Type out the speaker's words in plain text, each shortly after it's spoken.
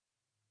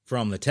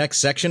From the tech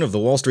section of the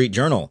Wall Street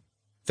Journal,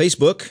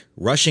 Facebook,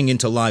 rushing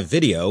into live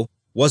video,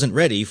 wasn't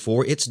ready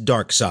for its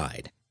dark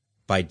side.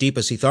 By Deepa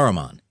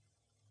Seetharaman.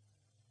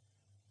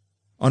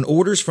 On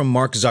orders from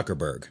Mark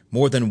Zuckerberg,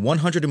 more than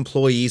 100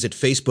 employees at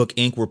Facebook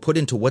Inc. were put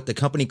into what the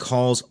company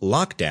calls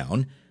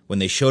lockdown when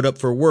they showed up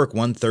for work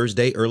one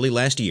Thursday early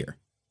last year.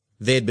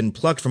 They had been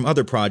plucked from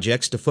other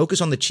projects to focus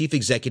on the chief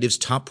executive's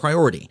top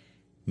priority,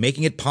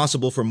 making it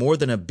possible for more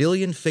than 1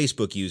 billion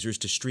Facebook users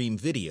to stream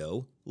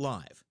video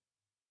live.